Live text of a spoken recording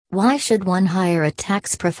Why should one hire a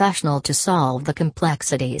tax professional to solve the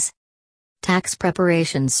complexities? Tax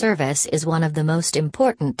preparation service is one of the most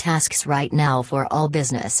important tasks right now for all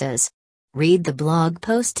businesses. Read the blog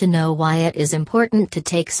post to know why it is important to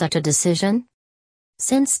take such a decision.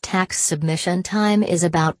 Since tax submission time is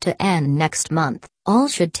about to end next month, all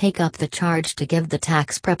should take up the charge to give the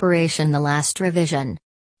tax preparation the last revision.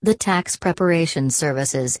 The Tax Preparation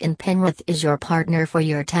Services in Penrith is your partner for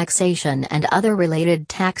your taxation and other related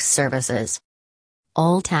tax services.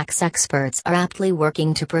 All tax experts are aptly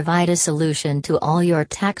working to provide a solution to all your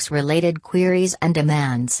tax-related queries and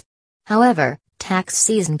demands. However, tax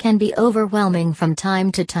season can be overwhelming from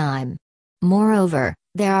time to time. Moreover,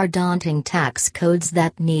 there are daunting tax codes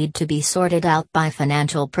that need to be sorted out by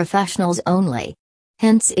financial professionals only.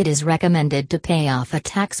 Hence, it is recommended to pay off a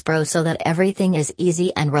tax pro so that everything is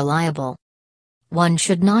easy and reliable. One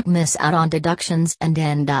should not miss out on deductions and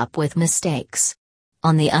end up with mistakes.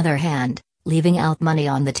 On the other hand, leaving out money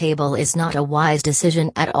on the table is not a wise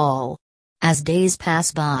decision at all. As days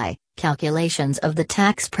pass by, calculations of the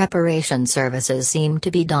tax preparation services seem to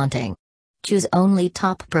be daunting. Choose only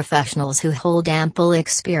top professionals who hold ample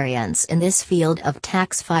experience in this field of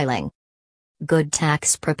tax filing. Good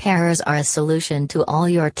tax preparers are a solution to all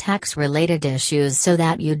your tax-related issues so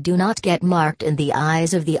that you do not get marked in the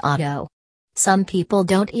eyes of the auto. Some people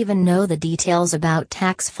don't even know the details about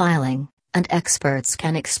tax filing, and experts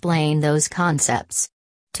can explain those concepts.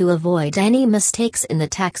 To avoid any mistakes in the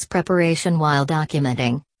tax preparation while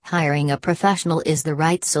documenting, hiring a professional is the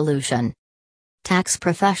right solution. Tax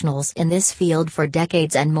professionals in this field for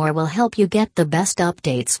decades and more will help you get the best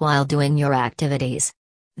updates while doing your activities.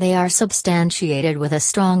 They are substantiated with a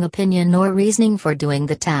strong opinion or reasoning for doing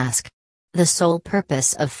the task. The sole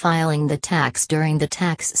purpose of filing the tax during the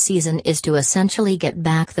tax season is to essentially get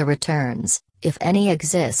back the returns, if any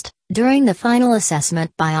exist, during the final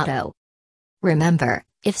assessment by auto. Remember,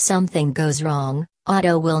 if something goes wrong,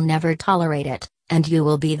 auto will never tolerate it, and you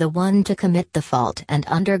will be the one to commit the fault and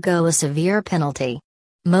undergo a severe penalty.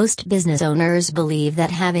 Most business owners believe that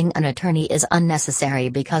having an attorney is unnecessary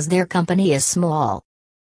because their company is small.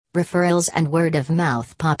 Referrals and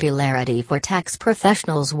word-of-mouth popularity for tax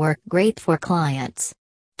professionals work great for clients.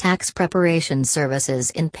 Tax Preparation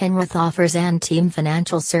Services in Penrith offers team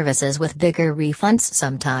financial services with bigger refunds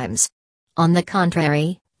sometimes. On the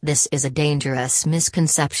contrary, this is a dangerous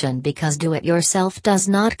misconception because do-it-yourself does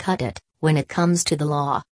not cut it when it comes to the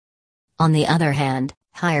law. On the other hand,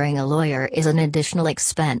 hiring a lawyer is an additional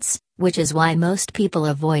expense, which is why most people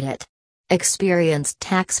avoid it. Experienced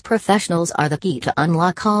tax professionals are the key to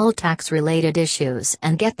unlock all tax-related issues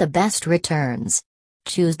and get the best returns.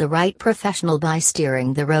 Choose the right professional by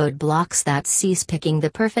steering the roadblocks that cease picking the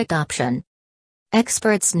perfect option.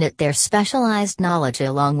 Experts knit their specialized knowledge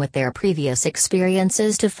along with their previous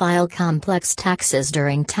experiences to file complex taxes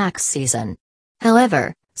during tax season.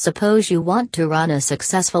 However, suppose you want to run a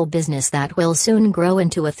successful business that will soon grow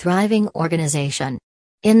into a thriving organization.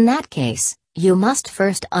 In that case, you must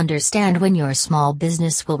first understand when your small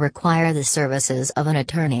business will require the services of an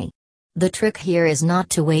attorney. The trick here is not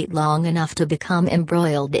to wait long enough to become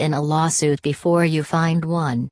embroiled in a lawsuit before you find one.